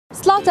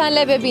سڵاتان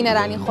لەبێ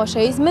بینەرانی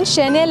خۆشەویست، من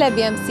شوێنێ لە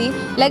BMC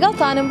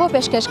لەگەڵتانم بۆ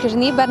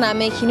پێشکەشکردنی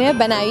بەرنامەیەکی نوێ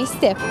بە ناوی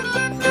ستێپ.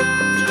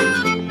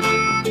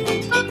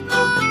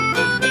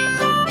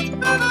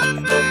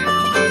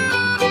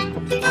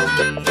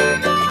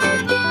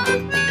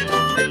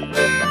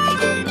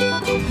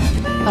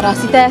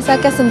 بەڕاستی تا ئێستا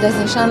کەسم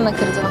دەستنیشان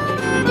نەکردووە.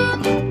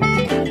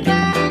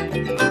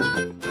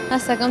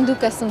 هەستەکەم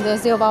دوو کەسم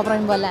دۆزیەوە با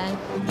بڕۆین بۆ لایەن.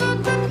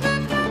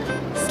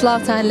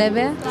 سڵاوتان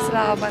لەبێ،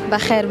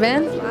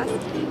 بەخێربێن.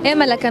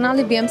 ئێمە لە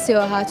کەناڵی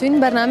BMCەوە هاتوین،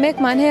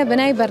 بەرنامەیەکمان هەیە بە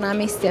ناوی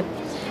بەرنامەی ستێپ.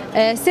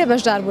 سێ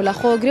بەشدار بوو لە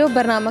خۆگرێ و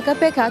بەرنامەکە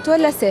پێک هاتووە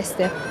لە سێ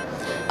ستێپ.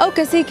 ئەو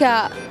کەسی کە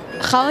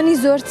خاوەنی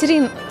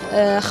زۆرترین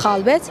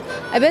خاڵ بێت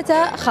ئەبێتە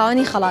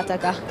خاوەنی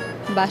خەڵاتەکە.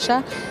 باشە؟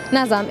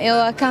 نازانم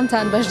ئێوە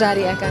کامتان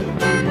بەشداری ئەکەن.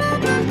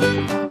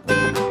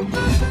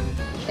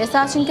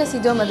 ئێستا چین کەسی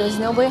دۆمە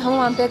دۆزینەوە بۆی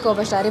هەمووان پێکەوە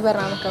بەشداری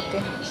بەرنامەکە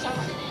بکەین.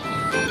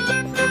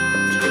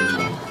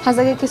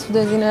 حەزەکەی کەس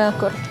بدۆزینەوە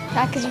کوڕ؟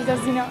 کەس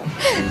بدۆزینەوە.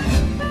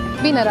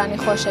 بینەرانی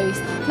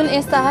خۆشەویست، من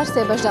ئێستا هەر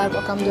سێ بەشدار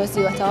بۆکەم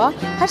دۆزیوەتەوە،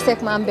 هەر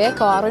سێکمان بێ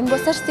کەوا ڕووین بۆ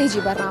سەر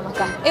ستێجی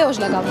بەرنامەکە. ئێوەش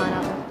لەگەڵمانە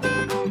بن.